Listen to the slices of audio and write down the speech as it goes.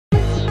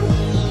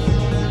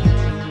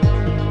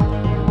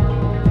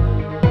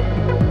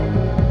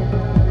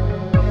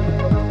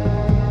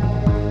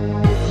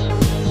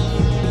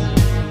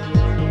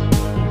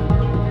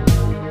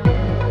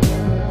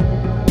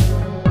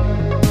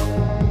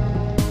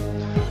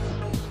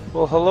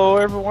Well, hello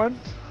everyone.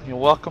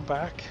 Welcome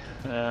back.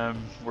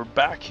 We're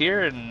back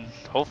here, and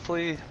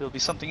hopefully there'll be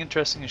something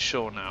interesting to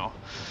show now.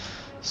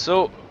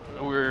 So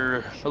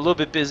we're a little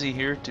bit busy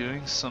here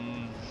doing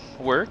some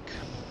work.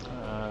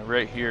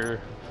 Right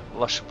here,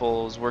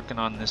 Lushable is working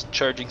on this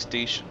charging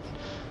station.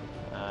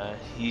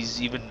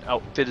 He's even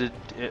outfitted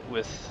it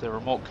with a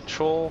remote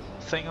control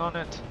thing on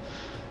it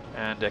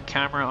and a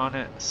camera on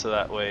it, so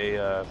that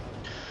way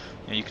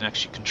you can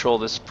actually control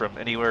this from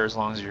anywhere as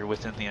long as you're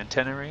within the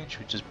antenna range,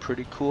 which is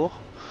pretty cool.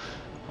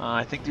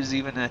 I think there's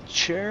even a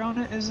chair on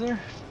it, is there?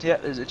 Yeah,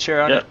 there's a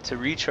chair on it to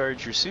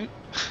recharge your suit.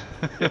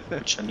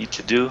 Which I need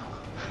to do.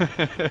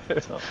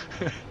 So.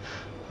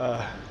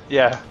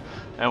 Yeah,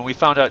 and we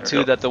found out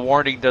too that the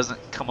warning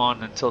doesn't come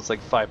on until it's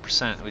like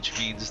 5%, which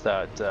means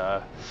that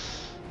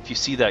if you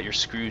see that, you're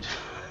screwed.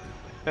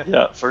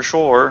 Yeah, for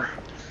sure.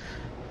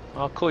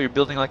 Oh, cool, you're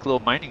building like a little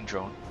mining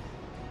drone.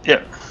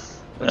 Yeah.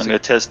 I'm going to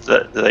test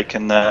that I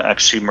can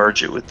actually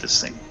merge it with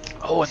this thing.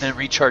 Oh, and then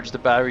recharge the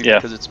battery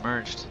because it's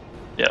merged.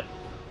 Yeah.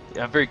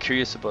 Yeah, I'm very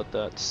curious about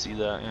that, to see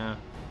that, yeah.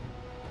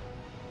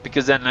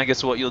 Because then I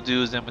guess what you'll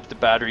do is then with the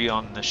battery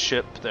on the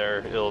ship there,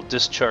 it'll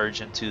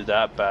discharge into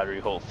that battery,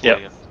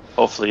 hopefully. Yeah,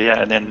 hopefully,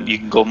 yeah. And then you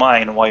can go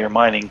mine, and while you're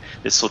mining,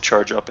 this will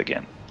charge up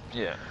again.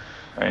 Yeah.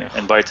 Right. Yeah.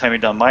 And by the time you're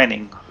done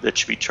mining, that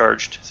should be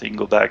charged, so you can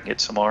go back and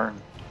get some more.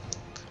 And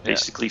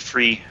basically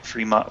free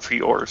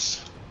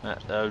ores.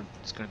 That's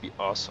going to be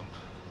awesome.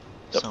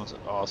 Yep. Sounds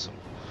awesome.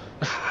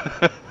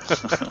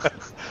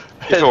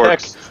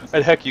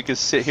 Heck, you could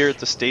sit here at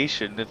the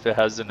station if it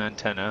has an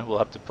antenna. We'll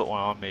have to put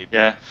one on maybe.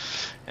 Yeah.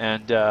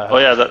 And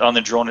on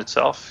the drone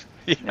itself.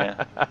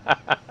 Yeah.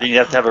 Then you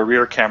have to have a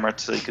rear camera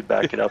so you could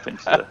back it up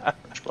into the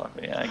block.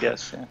 Yeah, I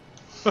guess.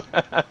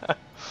 Yeah.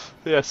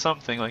 Yeah,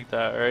 something like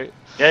that, right?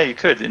 Yeah, you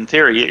could. In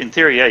theory,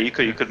 yeah, you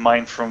could. You could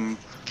mine from,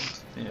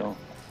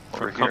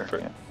 for over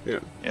comfort.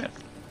 Here. Yeah.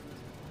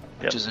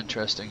 Which is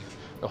interesting.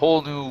 A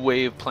whole new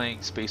way of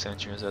playing Space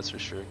Engineers, that's for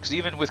sure. Because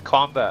even with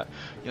combat,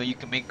 you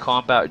can make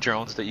combat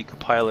drones that you can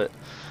pilot,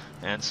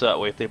 and so that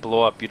way if they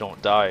blow up, you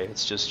don't die.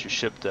 It's just your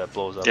ship that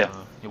blows up. Yeah.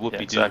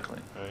 Exactly.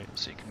 Right.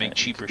 So you can make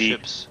cheaper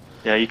ships.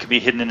 Yeah, you could be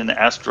hidden in an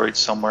asteroid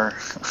somewhere.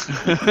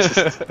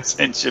 Just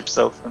send ships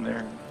out from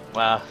there.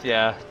 Wow.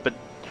 Yeah, but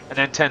an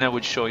antenna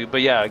would show you.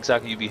 But yeah,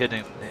 exactly. You'd be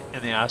hidden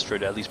in the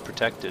asteroid, at least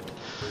protected.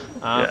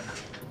 Yeah.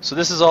 So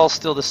this is all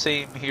still the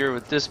same here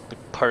with this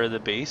part of the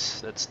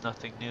base. That's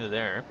nothing new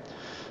there.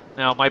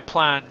 Now my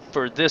plan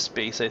for this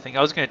base, I think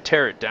I was going to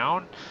tear it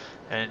down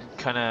and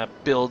kind of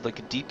build like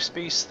a deep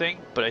space thing,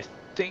 but I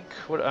think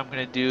what I'm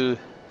going to do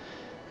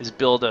is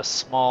build a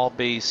small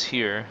base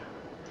here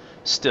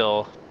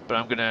still, but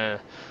I'm going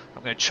to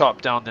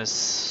chop down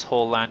this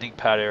whole landing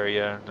pad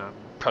area, and I'm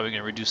probably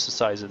going to reduce the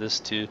size of this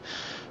too,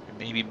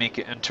 maybe make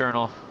it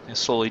internal and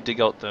slowly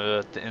dig out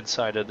the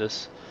inside of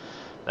this.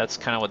 That's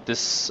kind of what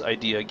this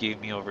idea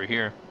gave me over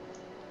here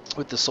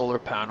with the solar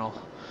panel.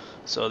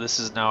 So this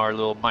is now our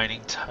little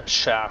mining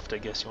shaft, I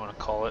guess you want to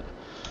call it.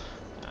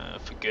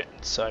 If we get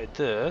inside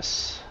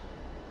this,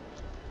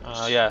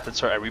 yeah,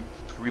 that's right. I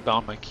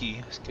rebound my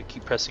key. I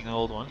keep pressing the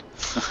old one.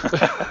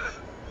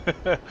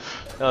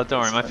 Oh, don't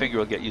worry, my finger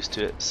will get used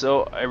to it.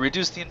 So I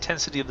reduced the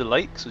intensity of the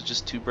light because it's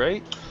just too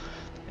bright,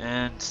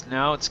 and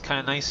now it's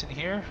kind of nice in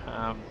here.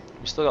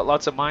 We still got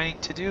lots of mining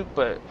to do,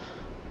 but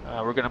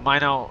we're gonna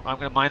mine out. I'm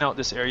gonna mine out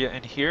this area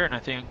in here, and I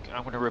think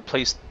I'm gonna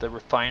replace the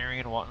refinery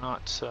and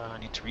whatnot. I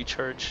need to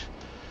recharge.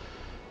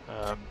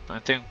 I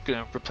think I'm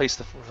gonna replace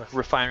the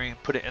refinery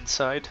and put it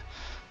inside,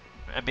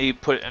 and maybe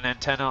put an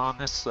antenna on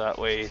this, so that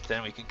way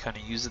then we can kind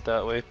of use it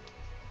that way.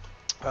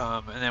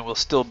 And then we'll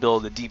still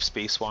build a deep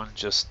space one.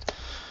 Just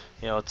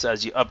it's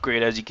as you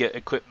upgrade, as you get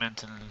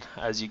equipment, and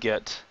as you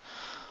get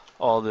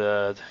all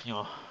the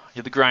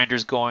the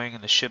grinders going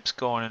and the ships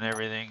going and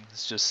everything.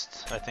 It's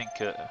just I think.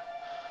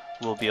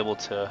 We'll be able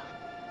to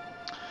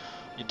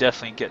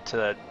definitely get to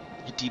that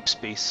deep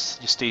space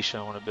station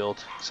I want to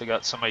build. So I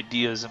got some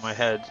ideas in my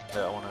head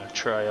that I want to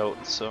try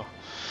out. So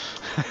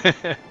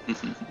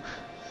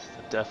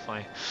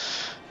definitely,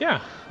 yeah.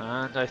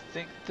 And I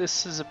think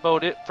this is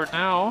about it for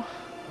now.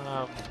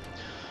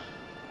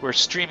 We're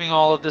streaming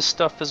all of this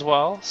stuff as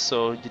well,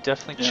 so you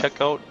definitely check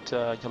out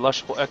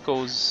Lushable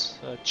Echo's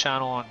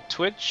channel on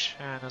Twitch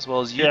and as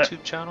well as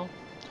YouTube channel.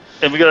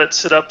 And we got it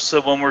set up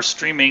so when we're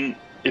streaming,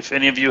 if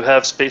any of you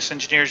have Space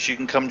Engineers, you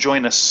can come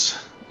join us.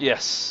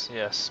 Yes,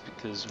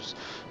 because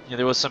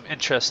there was some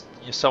interest.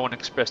 Someone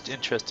expressed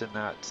interest in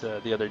that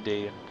the other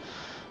day, and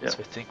so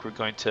I think we're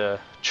going to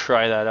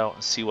try that out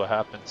and see what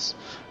happens.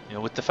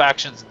 With the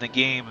factions in the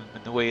game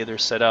and the way they're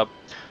set up,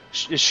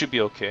 it should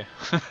be okay.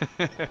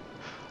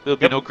 There'll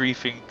be no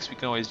griefing because we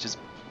can always just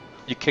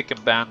kick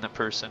and ban the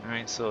person,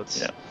 right? So it's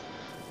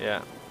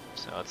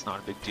so it's not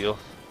a big deal.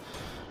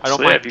 I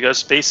don't mind. If you got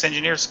Space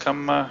Engineers,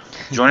 come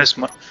join us.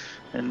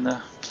 And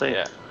play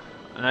it.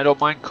 And I don't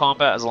mind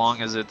combat as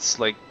long as it's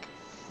like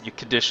you're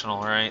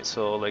conditional, right?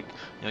 So like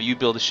you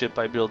build a ship,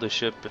 I build a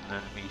ship, and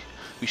then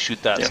we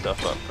shoot that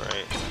stuff up,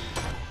 right?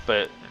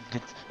 But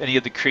any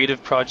of the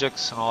creative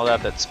projects and all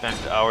that spend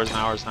hours and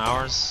hours and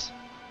hours,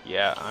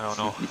 Yeah, I don't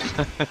know.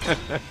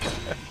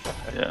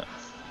 Yeah.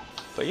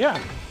 But yeah.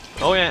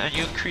 Oh yeah, and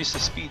you increase the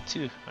speed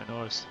too, I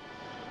noticed.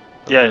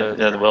 Yeah,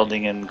 the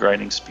welding and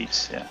grinding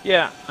speeds, yeah.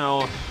 Yeah,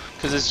 no,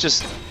 because it's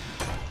just,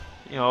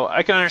 you know,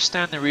 I can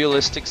understand the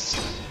realistic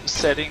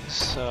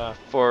settings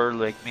for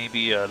like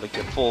maybe like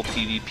a full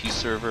PvP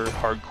server,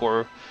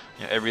 hardcore,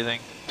 you know, everything.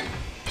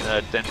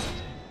 Then,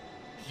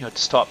 you know, to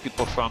stop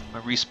people from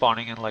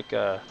respawning in like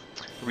a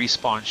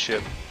respawn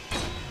ship.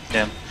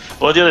 Yeah.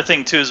 Well, the other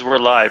thing too is we're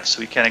live, so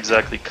we can't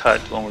exactly cut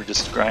when we're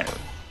just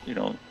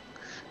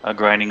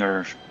grinding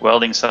or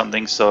welding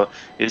something. So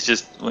it's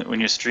just when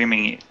you're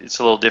streaming, it's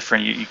a little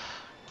different. You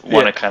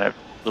want to kind of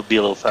be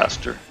a little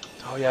faster.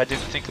 Oh yeah, I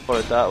didn't think about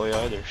it that way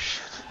either.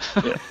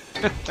 Yeah.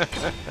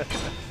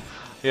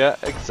 Yeah,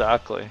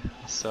 exactly.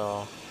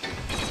 So,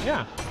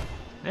 yeah.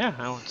 Yeah,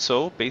 and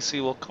so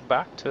basically we'll come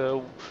back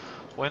to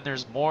when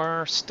there's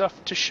more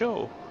stuff to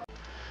show.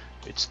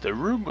 It's the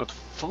room of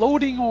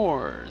floating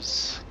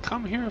ores.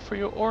 Come here for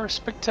your ore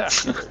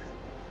spectacular.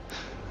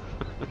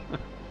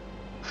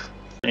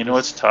 You know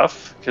what's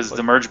tough? Because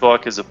the merge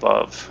block is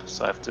above,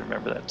 so I have to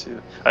remember that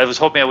too. I was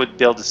hoping I would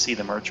be able to see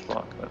the merge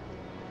block, but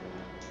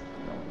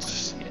I don't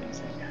see anything.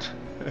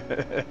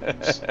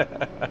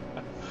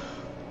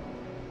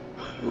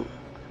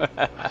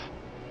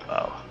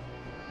 Wow.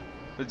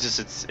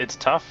 It's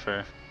tough,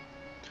 or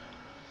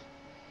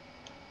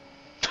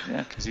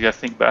yeah, because you got to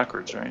think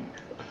backwards, right?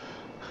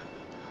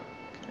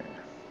 Okay.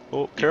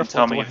 Oh, you careful!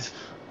 Tell me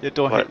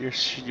don't hit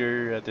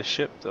your the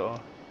ship though.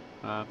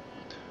 Oh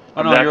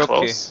I'm no, that you're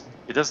close. okay.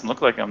 It doesn't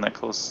look like I'm that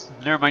close.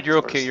 Never mind, you're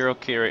okay. You're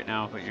okay right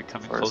now, but you're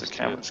coming close as the to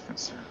camera's it.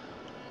 concerned.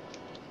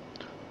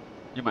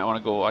 You might want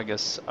to go, I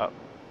guess, up.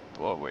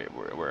 Oh wait,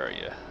 where are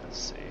you? Let's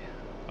see.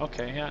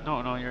 Okay, yeah,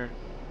 no, you're.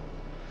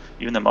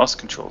 Even the mouse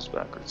controls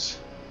backwards.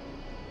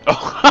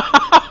 Oh.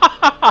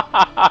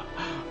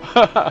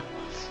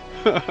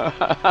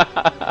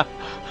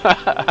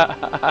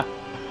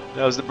 That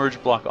was the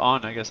merge block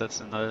on. I guess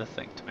that's another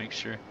thing to make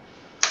sure.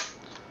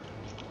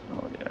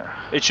 Oh yeah.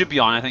 It should be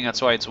on. I think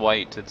that's why it's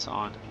white. It's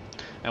on.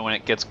 And when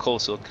it gets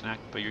close, it'll connect.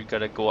 But you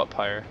gotta go up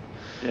higher.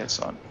 Yeah, it's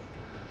on.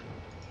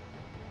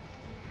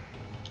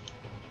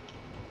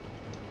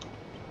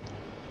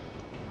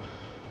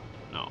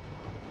 No.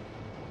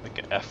 Like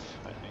an F,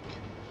 I think.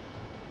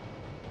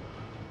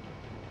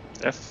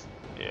 F?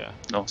 Yeah.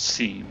 No,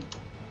 C.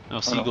 No,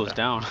 C goes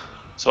down.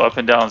 So up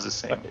and down is the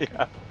same.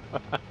 Yeah.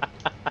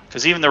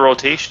 Because even the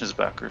rotation is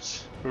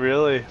backwards.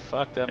 Really?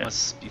 Fuck, that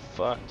must be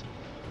fucked.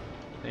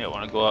 I think I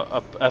want to go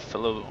up F a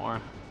little bit more.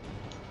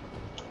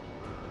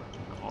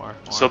 More.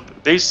 So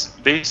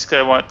basically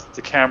I want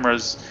the camera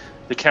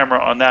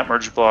on that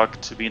merge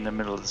block to be in the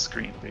middle of the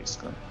screen,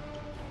 basically.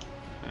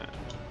 Yeah.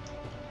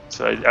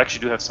 So I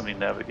actually do have something to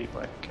navigate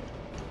by. Okay.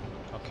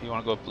 Okay, you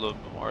want to go up a little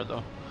bit more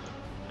though.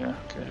 Yeah,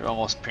 okay. You're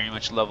almost pretty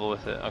much level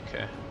with it.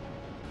 Okay.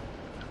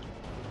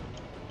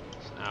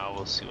 So now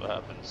we'll see what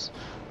happens.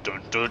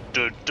 Dun, dun,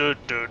 dun, dun,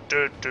 dun,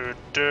 dun, dun,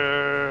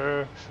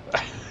 dun.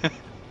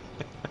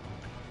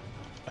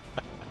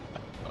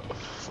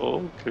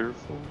 Oh,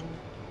 careful.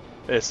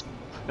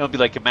 It'll be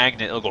like a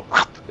magnet. It'll go.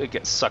 It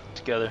gets sucked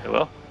together. It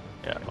will?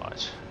 Yeah,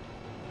 watch.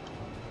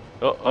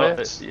 Oh,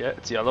 it's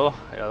yellow.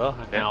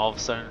 And then all of a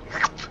sudden,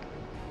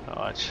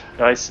 watch.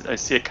 I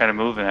see it kind of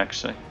moving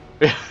actually.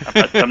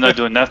 I'm not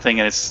doing nothing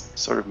and it's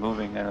sort of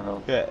moving. I don't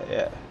know.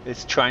 Yeah.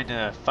 It's trying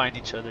to find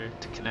each other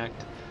to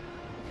connect.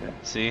 Okay.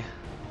 See?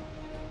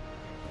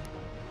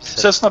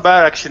 So it's not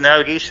bad actually.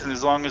 Navigation,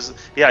 as long as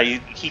you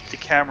keep the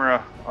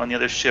camera on the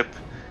other ship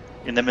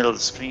in the middle of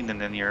the screen, and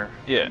then you're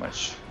pretty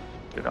much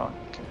good on.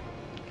 Okay.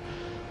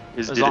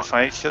 Did it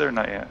find each other or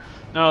not yet?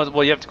 No.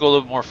 Well, you have to go a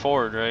little more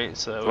forward, right?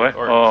 So what?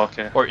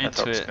 Okay. Or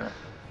into it,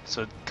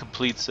 so it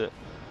completes it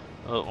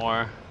a little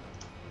more.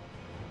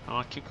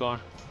 Oh, keep going.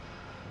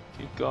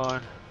 Keep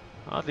going.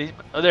 Oh,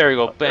 there we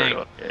go. Bang.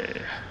 There we go.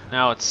 Yeah.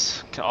 Now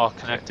it's all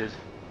connected.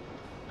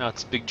 Now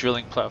it's a big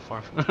drilling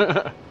platform.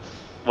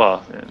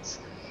 Well, it's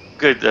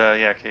good.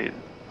 Yeah, okay.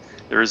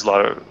 There is a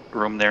lot of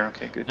room there.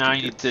 Okay, good. Now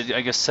you need to,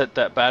 I guess, set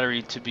that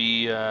battery to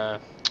be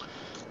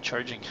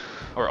charging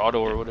or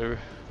auto or whatever.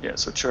 Yeah,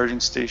 so charging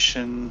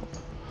station.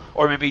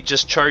 Or maybe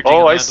just charging.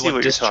 Oh, I see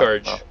what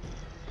discharge. You're talking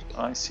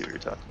about. I see what you're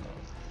talking about.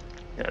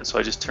 Yeah, so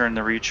I just turn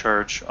the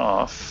recharge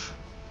off.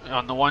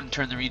 On the one,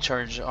 turn the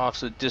recharge off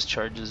so it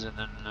discharges, and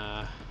then.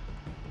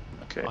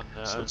 Okay.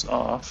 So it's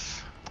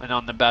off. And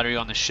on the battery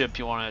on the ship,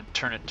 you want to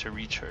turn it to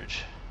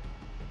recharge.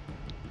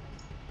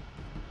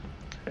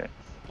 Okay.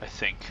 I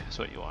think is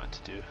what you want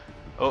to do.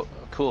 Oh,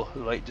 cool!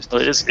 The light just.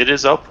 Well, it is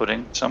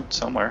outputting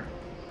somewhere.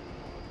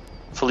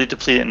 Fully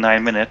depleted in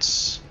 9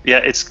 minutes. Yeah,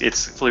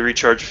 it's fully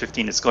recharged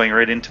 15. It's going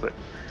right into it.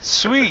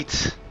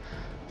 Sweet.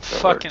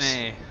 Fucking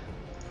A.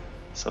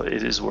 So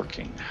it is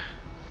working.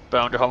 But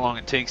I wonder how long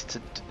it takes to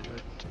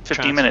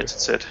 15 minutes, it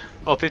said.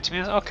 Oh, 15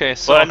 minutes? Okay,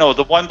 so... Well, no,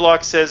 the one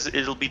block says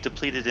it'll be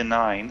depleted in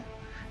 9.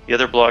 The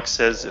other block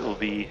says it will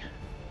be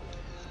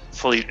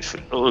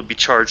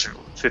charged in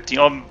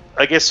 15.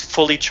 I guess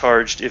fully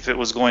charged if it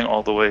was going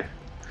all the way.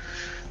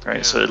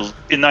 Right, so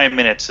in 9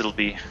 minutes it'll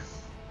be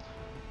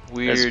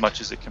Weird. as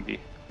much as it can be,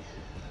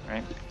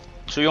 right?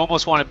 So you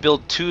almost want to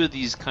build 2 of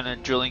these kind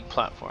of drilling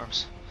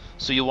platforms.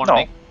 So you want to No,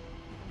 make...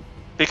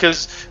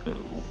 because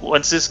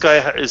once this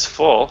guy is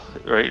full,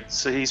 right?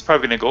 So he's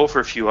probably going to go for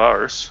a few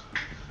hours.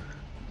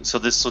 So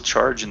this will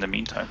charge in the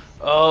meantime.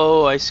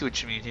 Oh, I see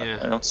what you mean. Yeah.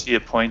 I don't see a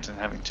point in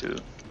having to.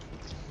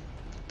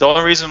 The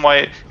only reason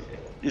why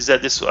is that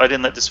I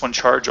didn't let this one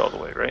charge all the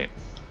way, right?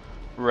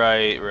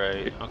 Right.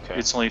 Okay.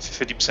 It's only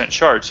 50%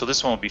 charged, so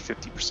this one will be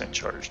 50%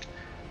 charged,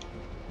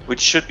 which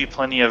should be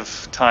plenty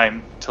of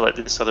time to let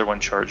this other one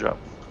charge up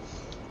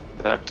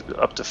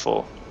to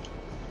full.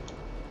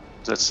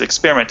 So that's the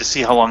experiment to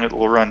see how long it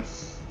will run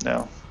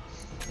now.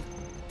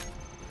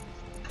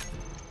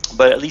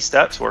 But at least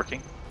that's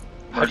working.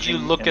 How do you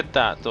look at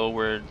that though,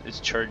 where it's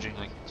charging?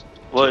 Like,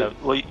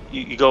 well,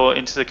 you go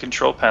into the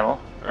control panel,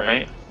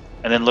 right?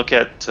 And then look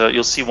at,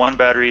 you'll see one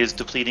battery is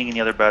depleting and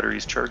the other battery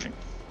is charging.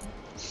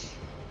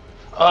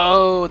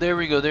 Oh, there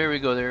we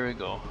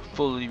go.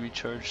 Fully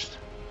recharged.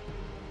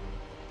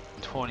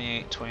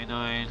 28,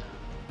 29.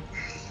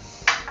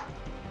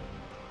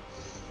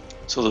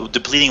 So the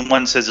depleting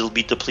one says it'll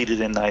be depleted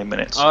in 9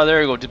 minutes. Oh,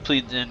 there we go.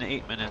 Depleted in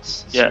 8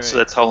 minutes. That's right. So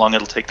that's how long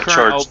it'll take to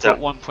charge. Current output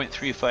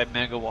 1.35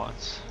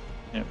 megawatts.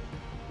 Yeah.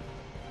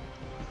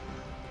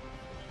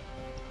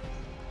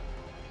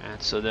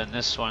 And so then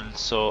this one,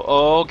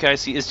 okay, I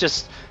see. It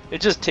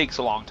just takes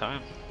a long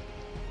time.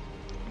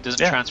 It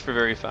doesn't transfer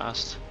very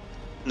fast.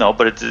 No,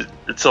 but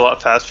it's a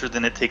lot faster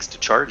than it takes to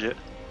charge it.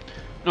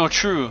 No,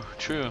 true.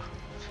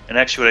 And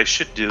actually, what I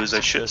should do is I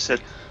should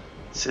set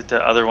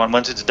the other one.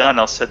 Once it's done,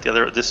 I'll set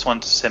this one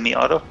to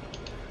semi-auto,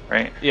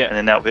 right? Yeah.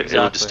 And then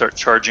it'll just start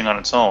charging on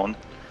its own.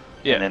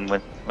 Yeah. And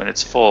then when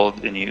it's full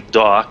and you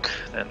dock,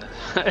 then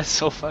it's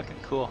so fucking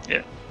cool.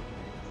 Yeah.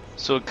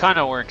 So it kind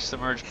of works, the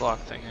merge block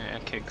thing.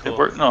 Okay, cool.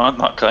 No,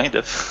 not kind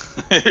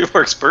of. It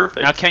works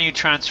perfect. Now, can you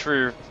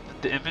transfer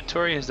the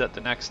inventory? Is that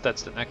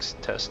that's the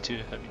next test too?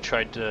 Have you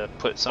tried to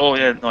put something? Oh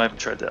yeah, no, I haven't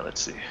tried that.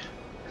 Let's see.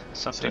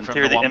 Something so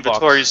from the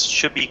inventories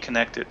should be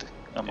connected.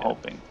 I'm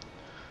hoping.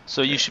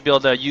 So you should be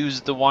able to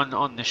use the one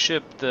on the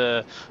ship,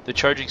 the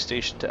charging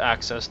station, to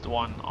access the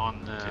one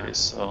on the... Okay,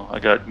 so I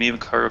got medium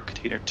cargo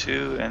container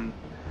 2, and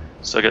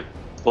so I got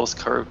both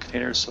cargo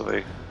containers,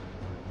 so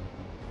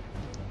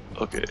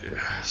okay,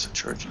 so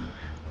charging.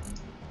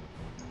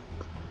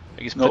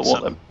 I guess no,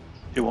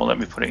 it won't let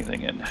me put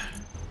anything in.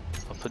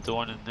 I'll put the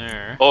one in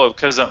there. Oh,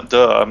 because I'm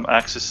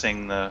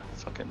accessing the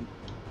fucking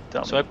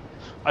dummy. So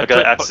I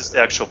gotta access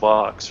the actual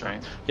box,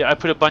 right? Yeah, I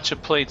put a bunch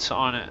of plates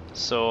on it,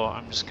 so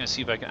I'm just gonna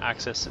see if I can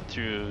access it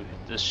through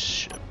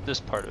this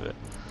part of it.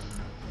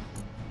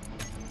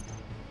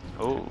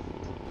 Oh,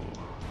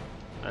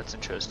 that's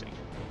interesting.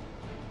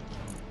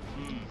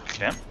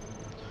 Okay.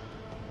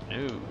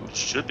 No.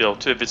 Should be able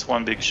to if it's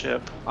one big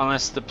ship.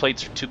 Unless the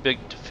plates are too big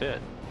to fit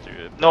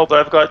through it. No,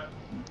 but I've got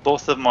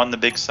both of them on the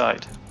big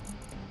side.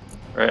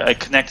 Right, I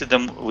connected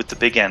them with the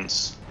big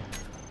ends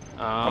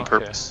on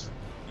purpose.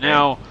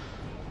 Now,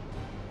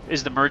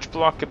 is the merge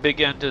block a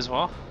big end as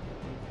well?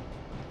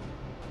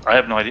 I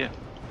have no idea.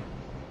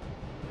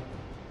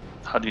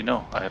 How do you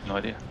know? I have no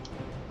idea.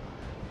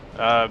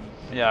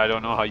 Yeah, I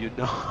don't know how you'd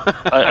know.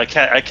 I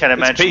can't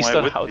imagine it's based why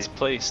on it how would it's be.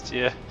 placed,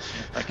 yeah.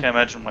 I can't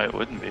imagine why it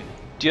wouldn't be.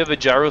 Do you have a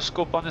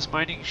gyroscope on this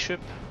mining ship?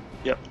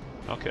 Yep.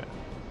 Okay.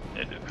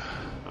 I do.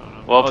 I don't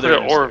know.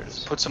 Well,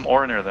 put some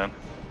ore in there then.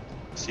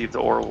 See if the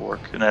ore will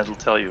work, and that'll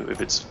tell you if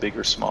it's big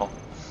or small.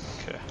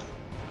 Okay.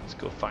 Let's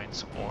go find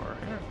some ore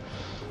here.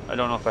 I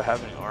don't know if I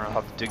have any ore. I'll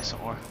have to dig some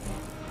ore.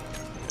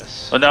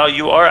 Yes. Well, now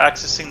you are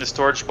accessing the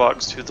storage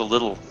box through the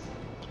little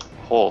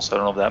hole, so I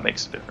don't know if that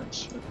makes a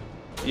difference.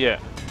 Yeah.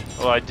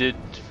 Well, I did.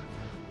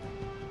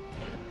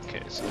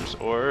 Okay, so there's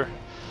ore.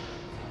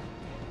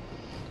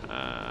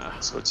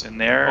 So it's in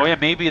there. Oh yeah,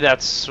 maybe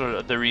that's sort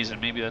of the reason.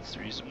 Maybe that's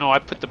the reason. No, I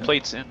put the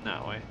plates in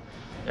that way.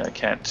 Yeah, I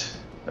can't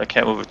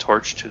move a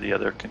torch to the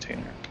other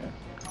container.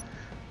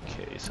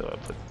 Okay, so I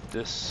put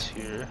this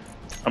here.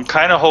 I'm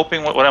kind of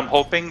hoping, what I'm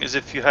hoping is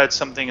if you had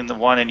something in the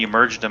one and you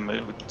merged them,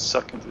 it would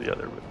suck into the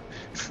other. But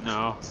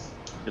no.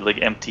 You're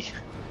like empty.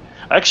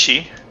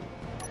 Actually,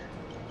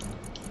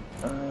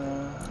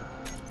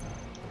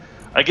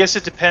 I guess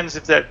it depends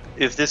if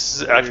this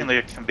is acting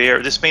like a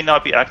conveyor. This may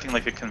not be acting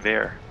like a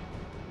conveyor.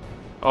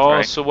 Oh,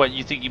 right? So what,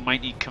 you think you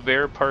might need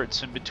conveyor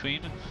parts in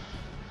between?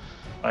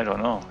 I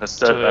don't know. That's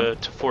to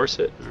force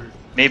it? Or?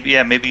 Maybe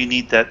you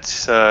need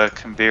that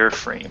conveyor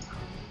frame.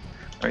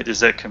 Right,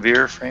 there's that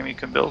conveyor frame you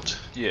can build.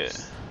 Yeah.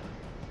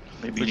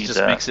 Maybe Which you need just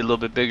that. makes it a little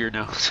bit bigger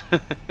now.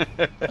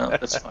 No,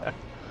 that's fine.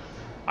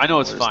 I know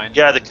it's fine.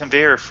 Yeah, the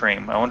conveyor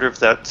frame. I wonder if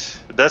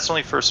that's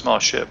only for a small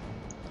ship.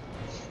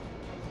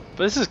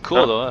 But this is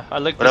cool though. I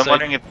like this. But I'm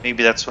wondering if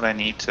maybe that's what I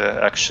need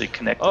to actually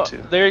connect it to.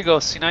 There you go.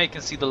 See, now you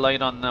can see the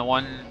light on the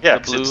one, the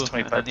blue, it's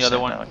and the other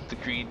one, now. the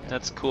green.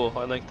 That's cool.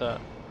 I like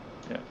that.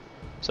 Yeah.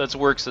 So that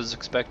works as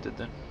expected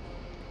then.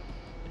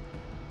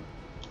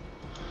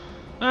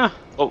 Well,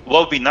 what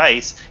would be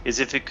nice is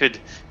if it could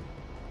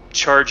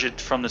charge it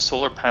from the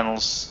solar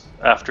panels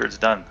after it's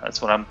done.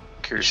 That's what I'm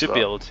curious about. You should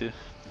be able to.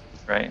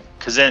 Right?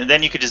 Because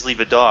then you could just leave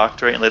it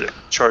docked, right, and let it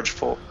charge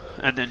full.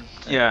 And then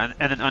and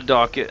then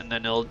undock it, and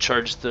then it'll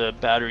charge the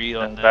battery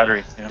on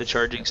the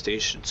charging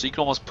station. So you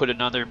can almost put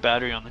another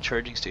battery on the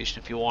charging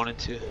station if you wanted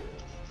to.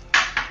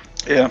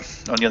 Yeah,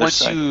 on the other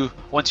side.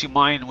 Once you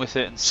mine with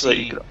it and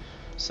see,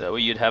 so that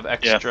way you'd have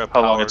extra how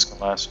power. long it's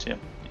gonna last. Yeah.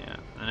 Yeah,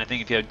 and I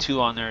think if you had 2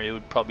 on there, it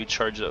would probably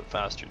charge it up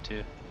faster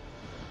too.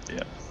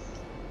 Yeah.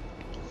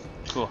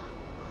 Cool.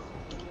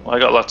 Well, I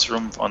got lots of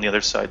room on the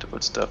other side to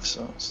put stuff,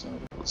 so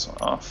it's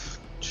off.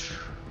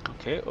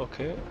 Okay.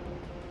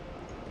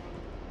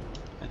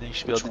 And then you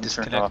should be able to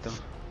disconnect them.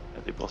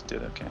 Yeah, they both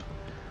did. Okay.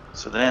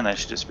 So then I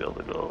should just be able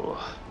to go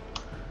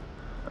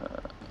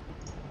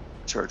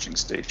charging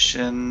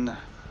station,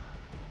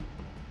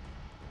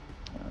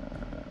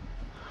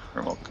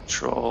 remote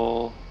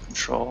control,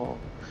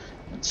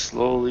 and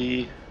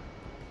slowly.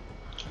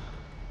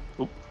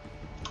 Oop.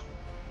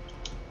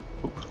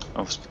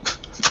 I was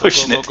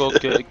pushing it. Go,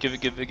 give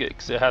it,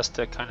 because it has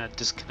to kind of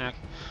disconnect.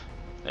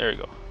 There you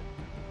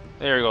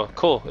go.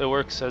 Cool, it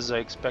works as I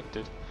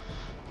expected.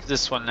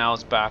 This one now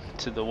is back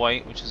to the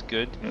white, which is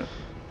good. Yeah.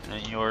 And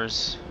then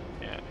yours,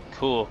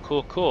 cool.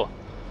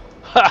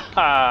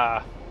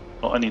 Ha.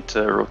 Well, I need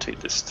to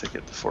rotate this to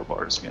get the 4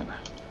 bars again.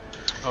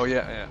 Oh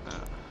yeah.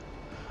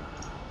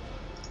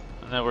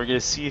 And then we're gonna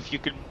see if you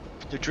can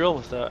drill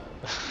with that.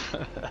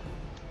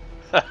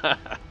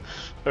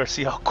 Or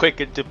see how quick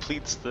it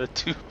depletes the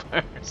 2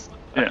 bars.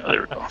 Yeah,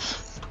 there we go.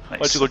 Nice.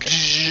 Once you go,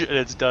 and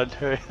it's done.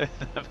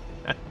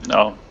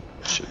 No,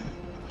 it shouldn't.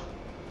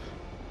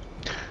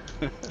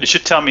 It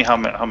should tell me how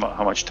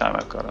much time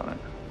I've got on it.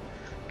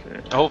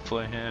 Okay.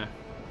 Hopefully, yeah.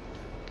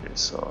 Okay,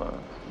 so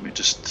let me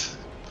just.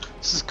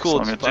 This is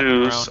cool.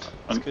 So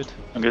I'm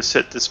gonna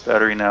set this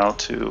battery now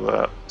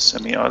to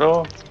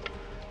semi-auto.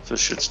 So it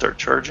should start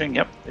charging.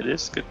 Yep, it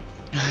is good.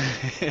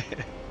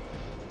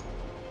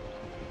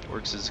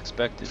 Works as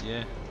expected,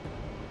 yeah.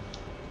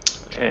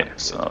 Okay,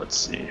 so let's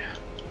see.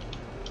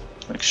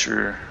 Make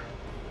sure.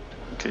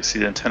 Okay, see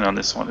the antenna on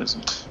this one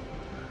isn't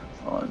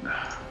on.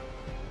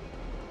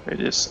 It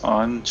is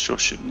on. Show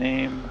ship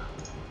name.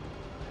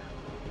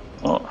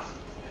 Oh,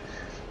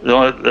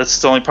 that's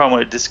the only problem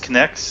when it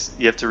disconnects.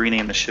 You have to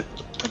rename the ship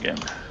again.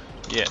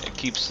 Yeah, it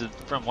keeps it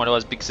from what it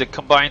was because it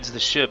combines the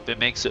ship. It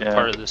makes it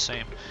part of the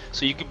same.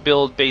 So you can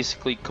build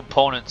basically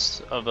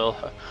components of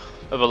a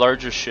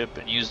larger ship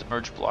and use the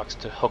merge blocks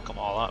to hook them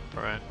all up,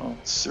 right? Oh,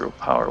 it's 0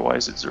 power. Why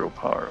is it 0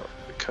 power?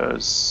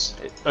 Because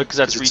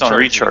that's it's on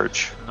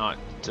recharge. Not.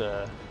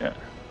 Yeah.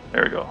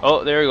 There we go.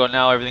 Oh, there we go.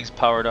 Now everything's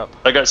powered up.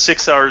 I got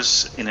 6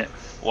 hours in it.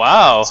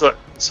 Wow. So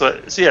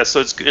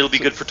it'll be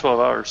good for 12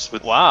 hours.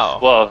 Wow.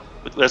 Well,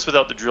 that's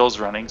without the drills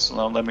running. So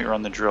now let me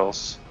run the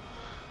drills.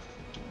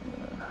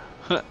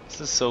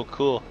 This is so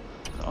cool.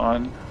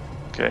 On.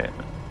 Okay.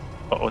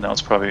 Oh, now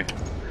it's probably.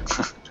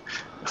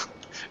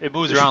 It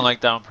moves around like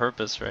that on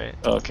purpose, right?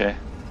 Okay.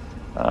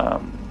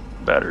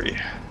 Battery.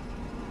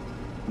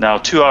 Now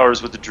 2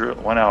 hours with the drill.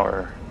 1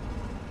 hour.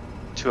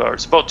 2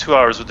 hours. About 2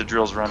 hours with the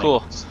drills running.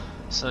 Cool.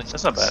 So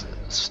that's not bad.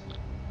 It's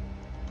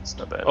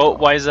not bad. Oh,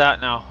 why is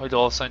that now? All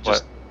of a sudden,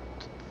 just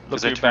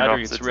look at your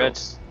battery. It's red.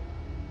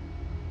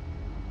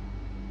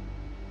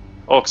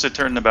 Oh, because I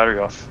turned the battery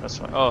off. That's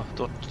fine. Oh,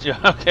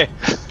 okay.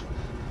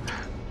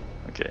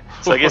 Okay.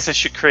 So I guess I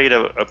should create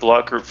a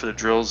block group for the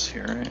drills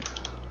here, right?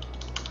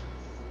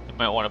 You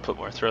might want to put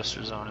more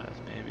thrusters on it,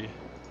 maybe.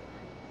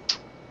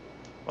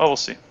 Well, we'll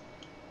see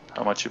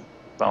how much it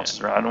bounces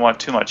around. I don't want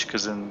too much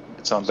because then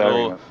it's on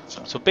battery.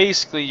 So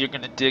basically, you're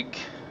going to dig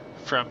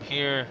from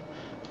here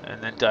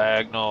and then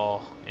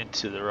diagonal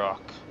into the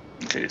rock.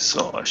 Okay,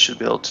 so I should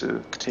be able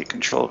to take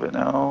control of it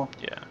now.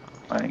 Yeah.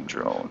 Mining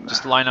drone.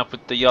 Just line up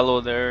with the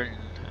yellow there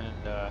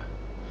and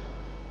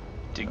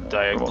dig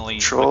diagonally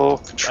control.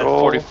 at a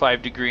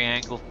 45-degree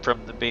angle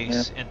from the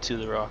base into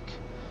the rock.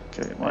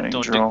 Okay, mining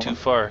don't drone. dig too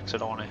far because I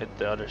don't want to hit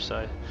the other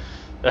side.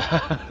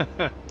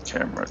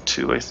 Camera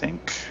 2, I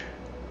think.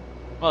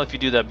 Well, if you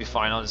do that, be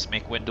fine. I'll just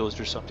make windows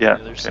or something on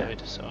the other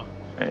side. So.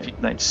 Okay,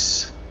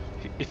 nice.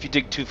 If you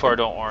dig too far,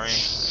 don't worry.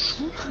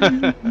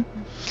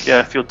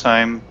 Yeah, field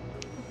time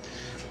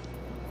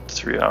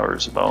 3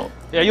 hours about.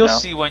 Yeah, you'll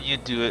see when you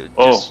do it.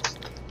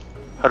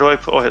 How do I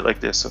put? Oh, hit like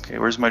this. Okay,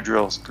 where's my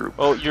drills group?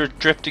 Oh, you're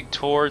drifting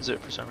towards it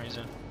for some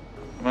reason.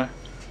 Am I?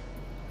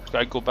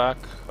 I go back.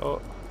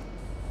 Oh,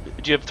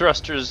 do you have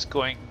thrusters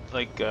going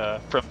like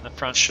from the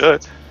front?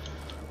 Should.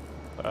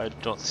 I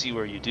don't see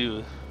where you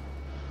do.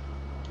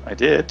 I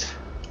did.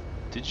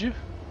 Did you?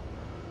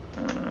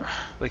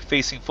 Like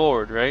facing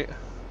forward, right?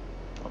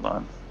 Hold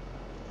on.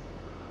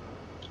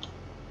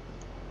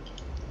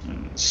 I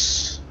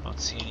don't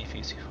see any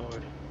facing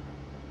forward.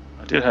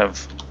 I did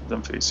have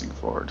them facing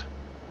forward.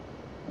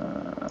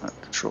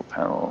 Control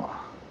panel.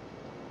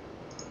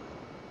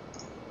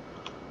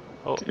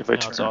 Oh, okay, if I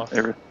turn it's off.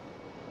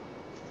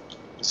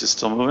 Is it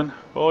still moving?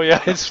 Oh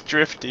yeah, it's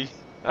drifty.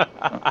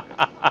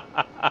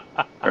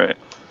 Right.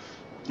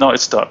 No, it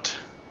stopped.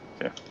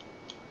 Okay.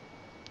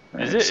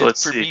 Right, is it? So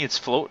let's for see. Me, it's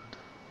floating.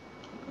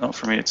 No,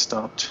 for me it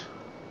stopped.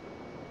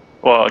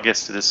 Well, I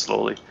guess it is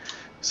slowly.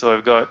 So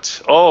I've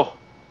got. Oh,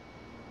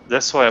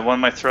 that's why one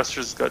of my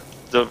thrusters got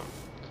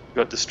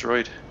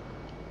destroyed.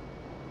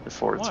 The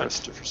forward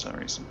thruster for some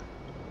reason.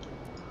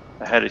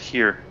 I had it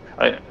here,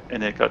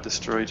 and it got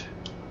destroyed.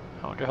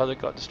 I wonder how they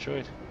got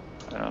destroyed.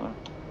 I don't know.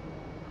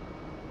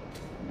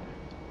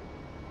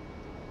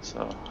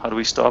 So how do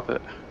we stop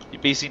it? You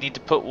basically need to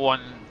put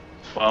one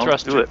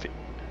thruster. Do it.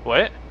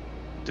 What?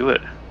 Do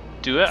it.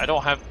 Do it? I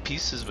don't have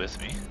pieces with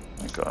me.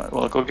 Oh my God.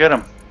 Well, go get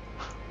them.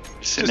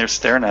 You're sitting there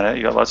staring at it.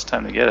 You got lots of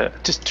time to get it.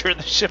 Just turn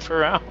the ship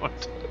around.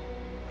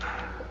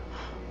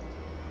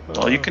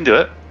 Well, you can do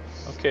it.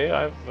 Okay,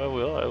 I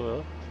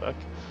will. Fuck.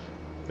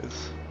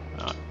 It's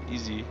not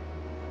easy.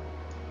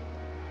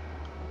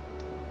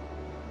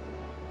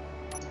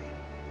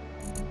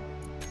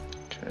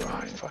 Okay.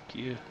 Oh, fuck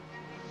you.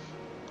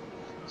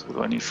 So what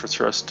do I need for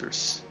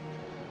thrusters?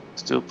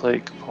 Steel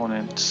plate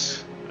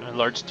component. A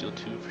large steel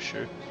too, for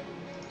sure.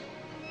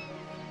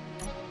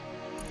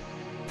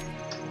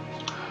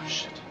 Oh,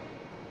 shit.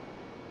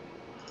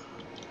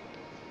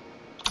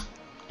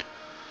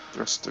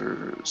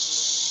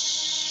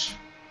 Thrusters.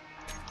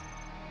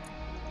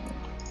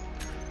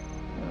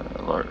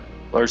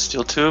 Large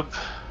steel tube.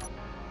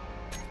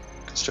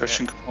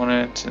 Construction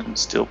component and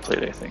steel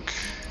plate, I think.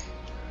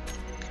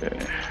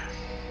 Okay.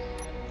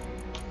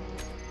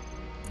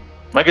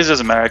 My guess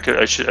doesn't matter.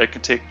 I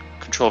can take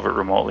control of it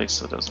remotely,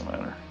 so it doesn't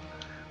matter.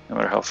 No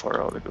matter how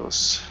far out it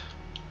goes.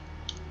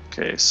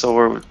 Okay,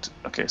 so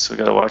so we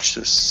gotta watch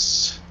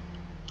this.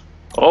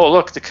 Oh,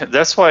 look,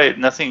 that's why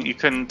nothing. You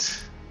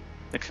couldn't.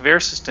 The conveyor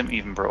system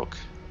even broke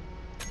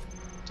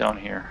down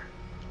here.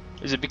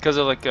 Is it because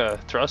of like a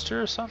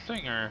thruster or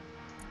something, or?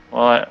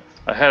 Well,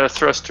 I had a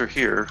thruster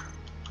here,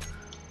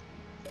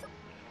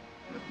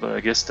 but I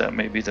guess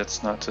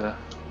that's not a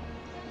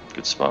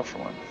good spot for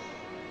one.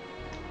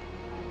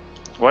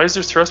 Why is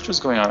there thrusters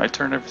going on? I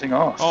turned everything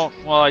off. Oh,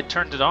 well, I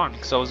turned it on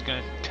because I was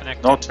going to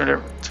connect. No, turn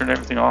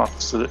everything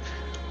off so that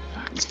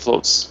it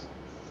floats.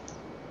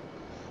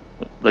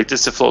 Like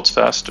this, it floats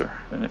faster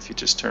than if you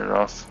just turn it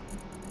off.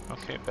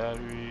 Okay,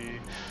 battery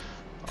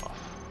off.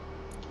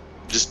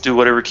 Just do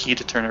whatever key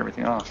to turn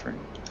everything off, right?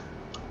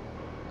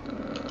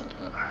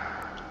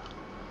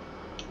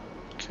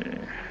 Okay.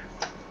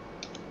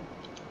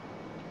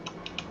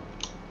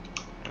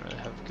 I don't really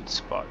have a good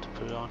spot to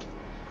put it on.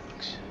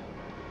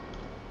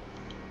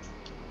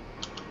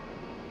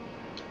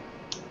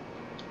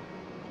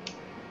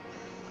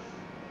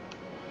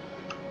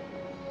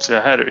 So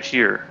I had it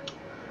here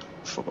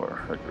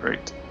before, like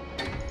right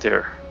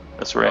there.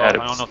 That's where I had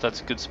it. I don't know if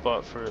that's a good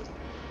spot for it.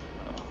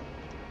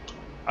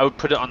 I would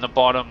put it on the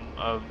bottom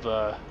of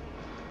that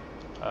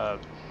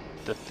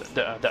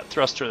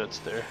thruster that's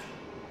there.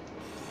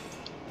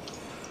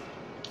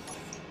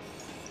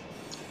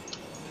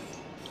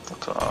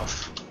 Fuck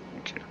off.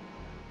 Okay.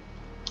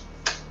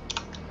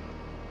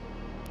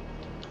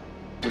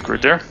 Look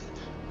right there?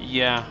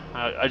 Yeah,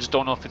 I just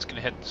don't know if it's going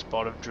to hit this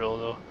bottom drill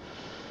though.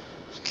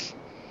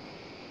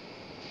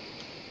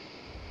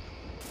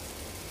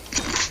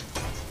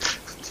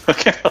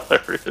 Look how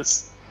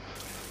hilarious.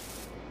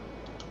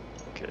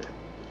 Okay.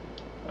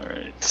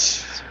 Alright.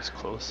 Seems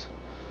close.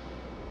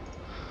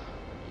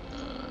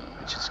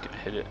 It's just gonna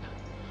hit it.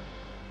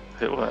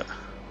 Hit what?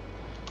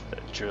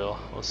 That drill.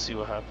 We'll see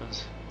what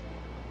happens.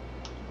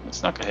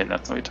 It's not gonna hit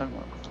nothing. What are you talking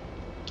about?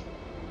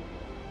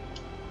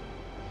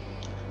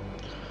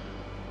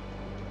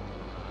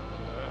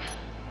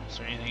 Is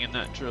there anything in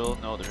that drill?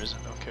 No, there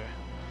isn't. Okay.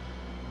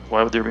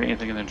 Why would there be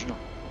anything in the drill?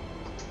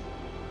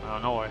 I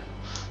don't know why.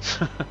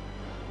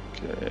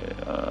 Okay,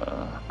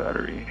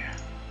 battery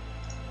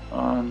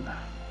on.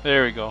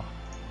 There we go.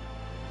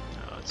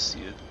 Now let's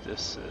see if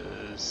this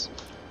is.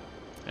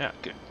 Yeah,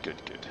 good.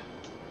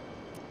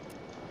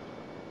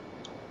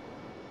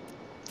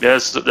 Yeah,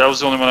 that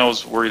was the only one I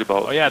was worried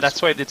about. Oh yeah,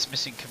 that's why it's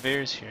missing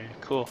conveyors here.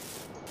 Cool.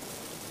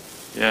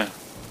 Yeah.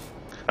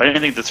 I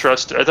didn't think the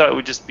thruster. I thought it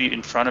would just be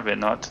in front of it,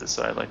 not to the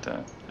side like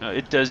that.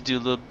 It does do a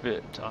little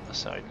bit on the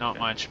side, not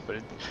much, but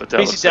it that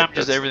basically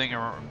damages everything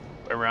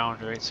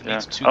around, right? So it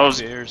needs two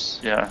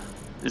conveyors. Yeah,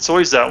 it's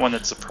always that one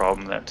that's a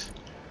problem, that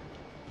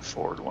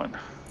forward one.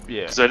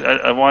 Yeah. Because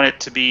I want it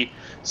to be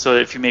so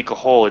that if you make a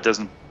hole, it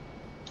doesn't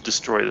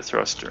destroy the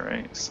thruster,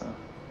 right? So.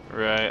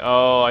 Right.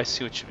 Oh, I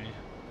see what you mean.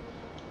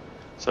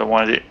 So I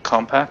wanted it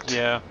compact.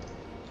 Yeah.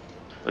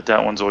 But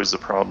that one's always the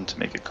problem, to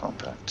make it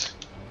compact.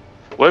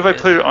 What if I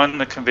put it on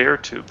the conveyor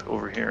tube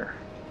over here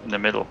in the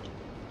middle?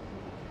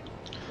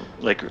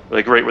 Like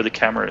right where the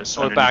camera is.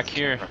 Oh, back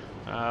here.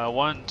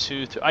 1,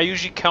 2, 3. I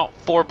usually count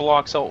 4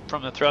 blocks out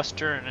from the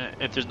thruster,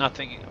 and if there's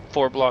nothing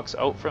 4 blocks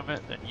out from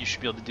it, then you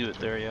should be able to do it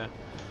there, yeah.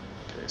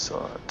 Okay,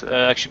 so that'd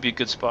actually be a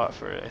good spot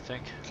for it, I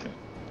think. Okay.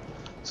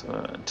 So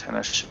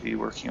antenna should be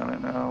working on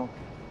it now.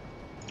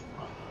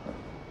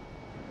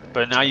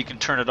 But now you can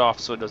turn it off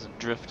so it doesn't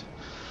drift.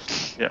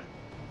 Yeah.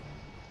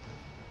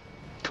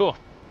 Cool.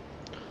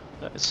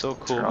 That is so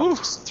cool.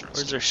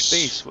 Where's their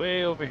space?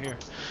 Way over here.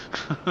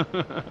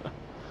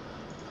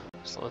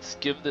 So let's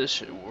give this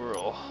shit a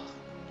whirl.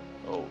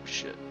 Oh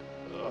shit.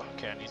 Oh,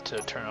 okay, I need to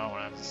turn on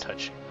when I'm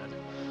touching then.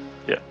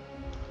 Yeah.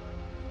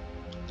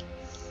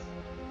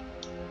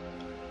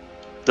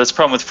 That's the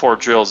problem with 4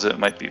 drills, it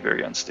might be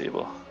very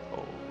unstable.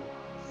 Oh.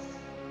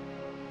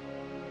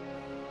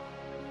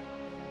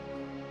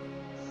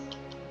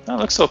 That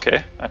looks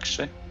okay,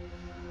 actually.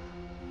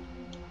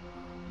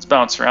 It's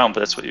bouncing around,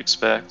 but that's what you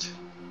expect.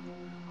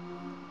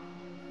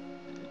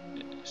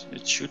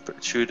 It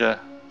shoot a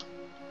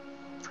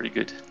pretty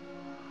good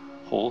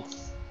hole.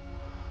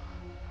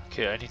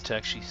 Okay, I need to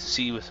actually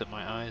see with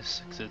my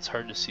eyes because it's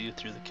hard to see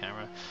through the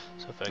camera.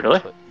 So if I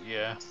really?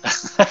 yeah.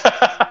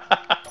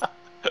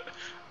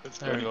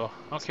 There we go.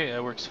 Okay,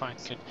 that works fine.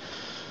 Good.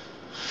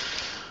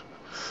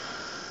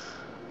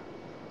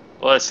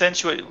 Well,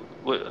 essentially,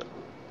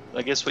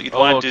 I guess what you'd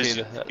want to do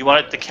is you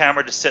want the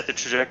camera to set the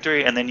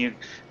trajectory, and then you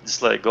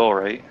just let it go,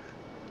 right?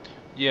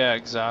 Yeah,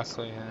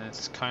 exactly. And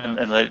it's kind of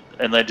and let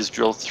it just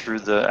drill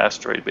through the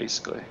asteroid,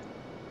 basically.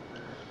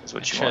 That's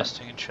what you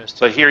want. Interesting.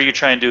 But here you're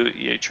trying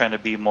to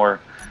be more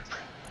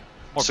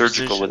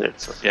surgical precision. with it.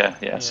 So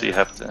yeah. So you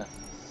have to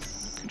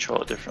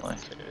control it differently.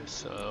 Okay,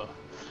 so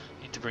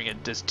I need to bring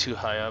it this too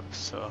high up.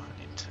 So I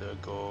need to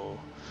go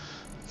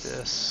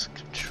this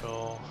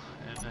control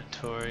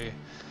inventory,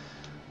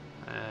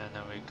 and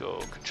then we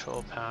go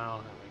control panel,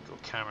 and then we go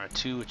camera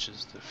 2, which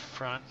is the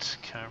front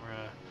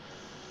camera.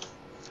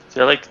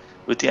 So I like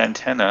with the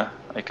antenna,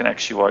 I can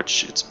actually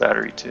watch its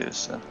battery too.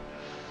 So.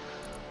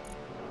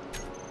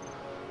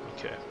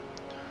 Okay.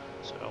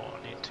 So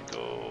I need to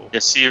go. Yeah.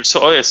 See.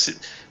 So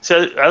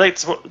I like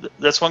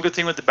that's one good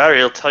thing with the battery.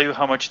 It'll tell you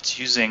how much it's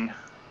using.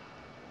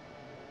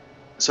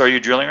 So are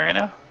you drilling right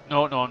now?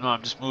 No.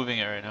 I'm just moving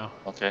it right now.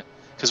 Okay.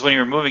 Because when you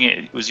were moving it,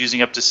 it was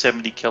using up to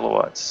 70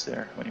 kilowatts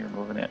there when you were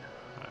moving it.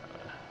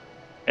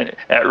 And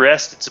at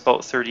rest, it's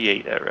about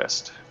 38 at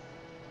rest.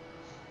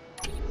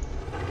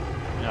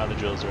 Now the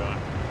drills are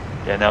on.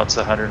 Yeah, now it's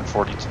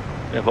 140,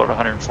 about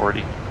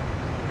 140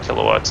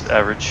 kilowatts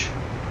average.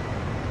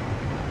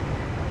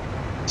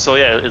 So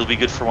yeah, it'll be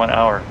good for 1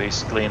 hour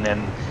basically, and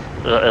then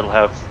it'll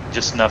have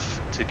just enough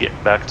to get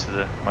back to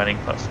the mining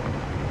platform.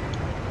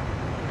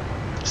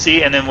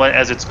 See, and then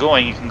as it's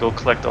going, you can go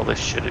collect all this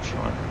shit if you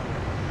want.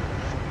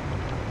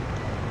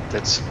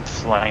 That's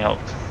flying out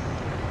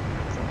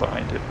from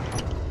behind it.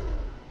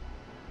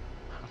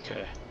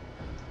 Okay.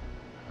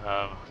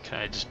 Can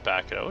I just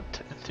back it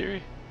out in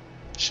theory?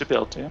 Should be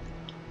able to.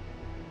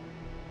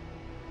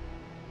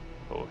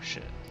 Oh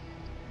shit.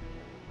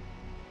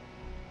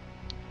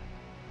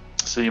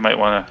 So you might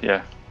want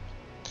to,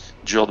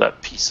 drill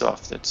that piece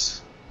off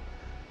that's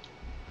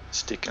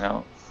sticking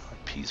out.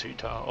 What piece are you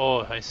talking?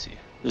 Oh, I see.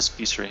 This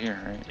piece right here,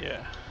 right?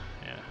 Yeah.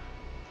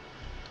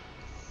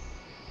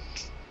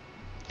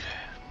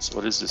 So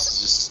what is this?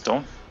 Is this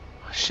stone?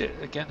 Oh, shit,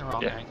 again the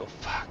wrong angle.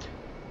 Fuck.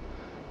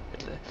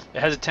 It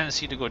has a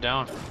tendency to go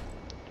down.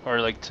 Or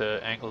like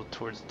to angle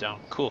towards down.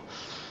 Cool.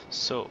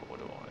 So, what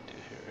do I want to do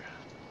here?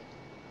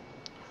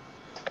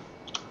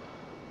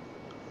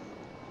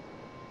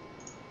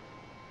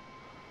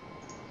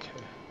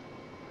 Okay.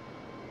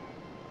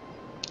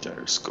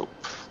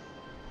 Gyroscope.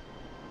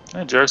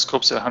 Yeah,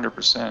 gyroscope's at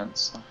 100%.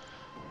 So.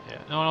 Yeah,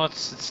 no,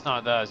 it's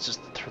not that. It's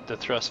just the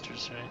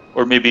thrusters, right?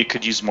 Or maybe it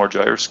could use more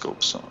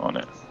gyroscopes on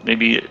it.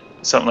 Maybe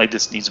something like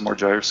this needs more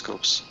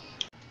gyroscopes.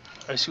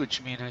 I see what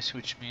you mean.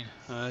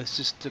 It's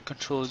just the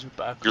controls are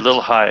backwards. You're a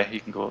little high.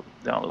 You can go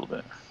down a little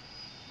bit.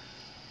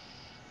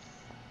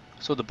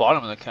 So the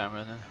bottom of the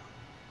camera then.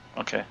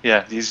 Okay.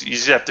 Yeah. You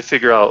just have to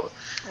figure out.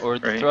 Or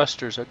the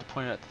thrusters. I have to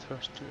point at the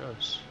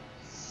thrusters.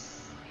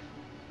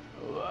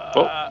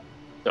 Oh.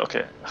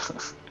 Okay.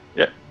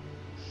 Yeah.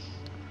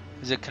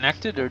 Is it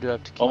connected or do I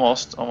have to keep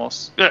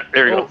Almost. Yeah,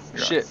 there you go.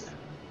 You're shit.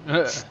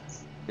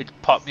 It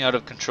popped me out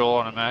of control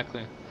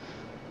automatically.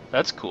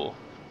 That's cool.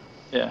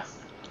 Yeah.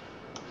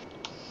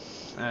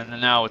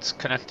 And now it's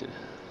connected.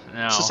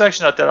 Now so it's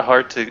actually not that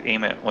hard to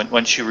aim at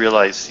once you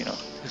realize,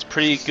 It's a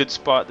pretty good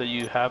spot that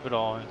you have it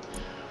all in.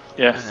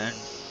 Yeah. And then,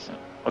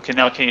 okay,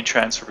 now can you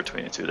transfer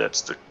between the two?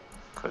 That's the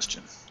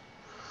question.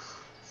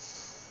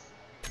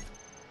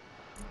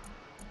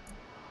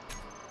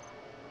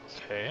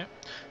 Okay.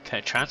 Can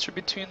I transfer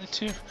between the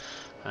two?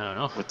 I don't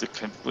know.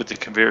 With the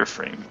conveyor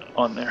frame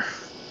on there.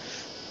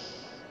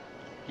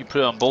 You put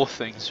it on both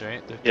things,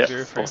 right? The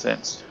conveyor frame? Both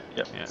ends.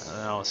 Yep. Yeah, and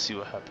then I'll see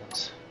what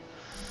happens.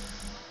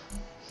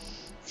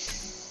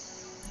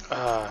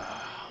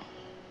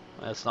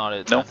 That's not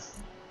it. No. Then.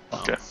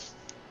 Okay.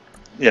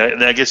 Yeah,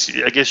 and I guess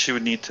you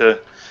would need to.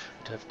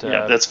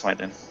 Yeah, that's fine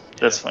then.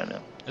 That's fine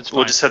then.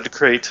 We'll just have to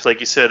create, like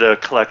you said, a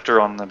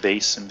collector on the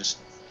base and just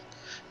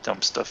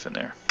dump stuff in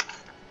there.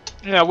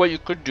 Yeah, what you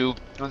could do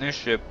on this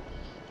ship.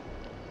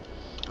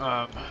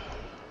 I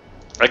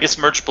guess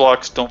merge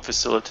blocks don't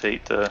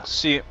facilitate the.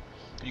 See,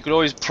 you could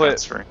always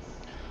put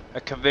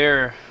a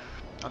conveyor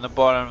on the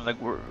bottom, like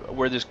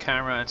where this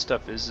camera and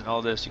stuff is, and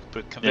all this. You could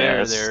put a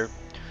conveyor there,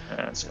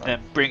 and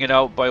then bring it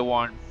out by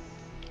one,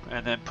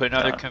 and then put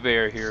another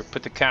conveyor here.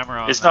 Put the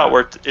camera on. It's not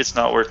worth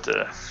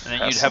the. And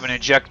then you'd have an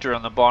ejector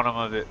on the bottom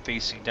of it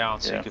facing down,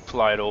 so you could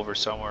fly it over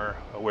somewhere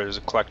where there's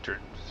a collector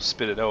and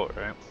spit it out,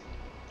 right?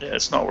 Yeah,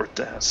 it's not worth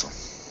the hassle.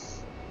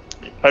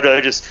 I'd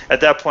rather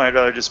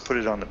just put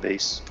it on the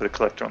base, put a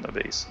collector on the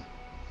base.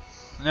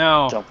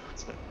 Now, I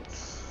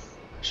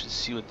should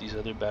see what these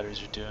other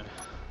batteries are doing.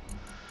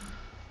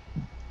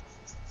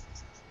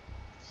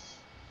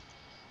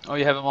 Oh,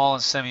 you have them all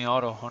in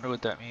semi-auto. I wonder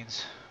what that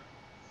means.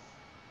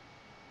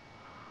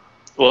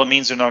 Well, it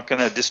means they're not going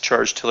to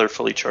discharge till they're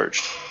fully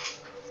charged.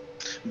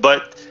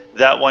 But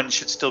that one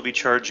should still be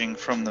charging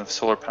from the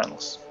solar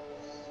panels.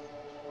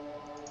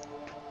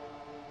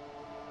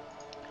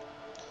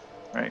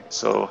 Right,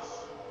 so...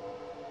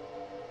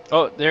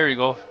 Oh, there you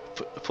go.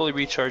 Fully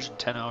recharged in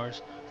 10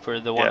 hours for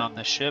the one on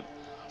the ship.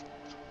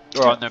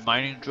 Or on their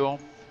mining drone.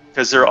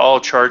 Because they're all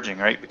charging,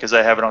 right? Because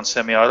I have it on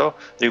semi-auto,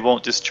 they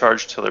won't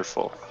discharge till they're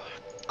full.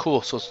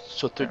 Cool. So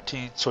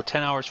 13. So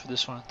 10 hours for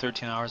this one.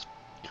 13 hours.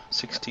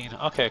 16.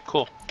 Okay.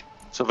 Cool.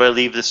 So if I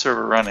leave the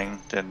server running,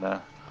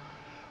 then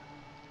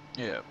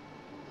yeah,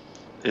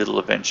 it'll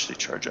eventually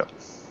charge up.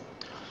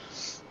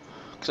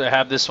 Because I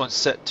have this one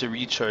set to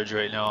recharge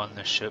right now on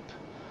the ship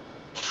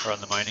or on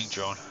the mining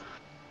drone.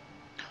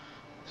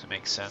 Does it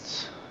make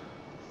sense?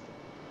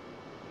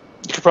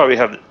 You could probably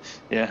have it.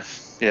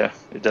 Yeah,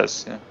 it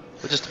does. Yeah.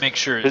 But just to make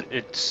sure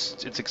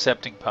it's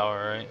accepting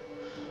power, right?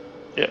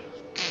 Yeah.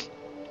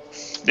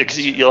 Because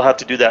you'll have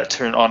to do that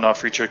turn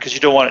on-off recharge because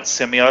you don't want it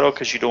semi-auto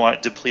because you don't want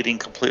it depleting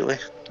completely.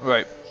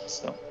 Right.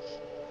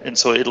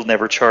 So it'll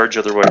never charge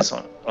otherwise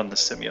on the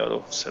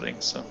semi-auto setting.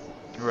 So.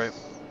 Right.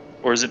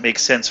 Or does it make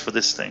sense for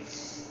this thing?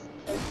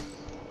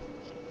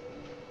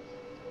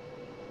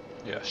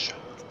 Yes.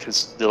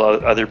 Because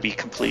they'll either be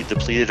completely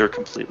depleted or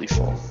completely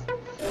full.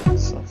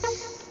 So.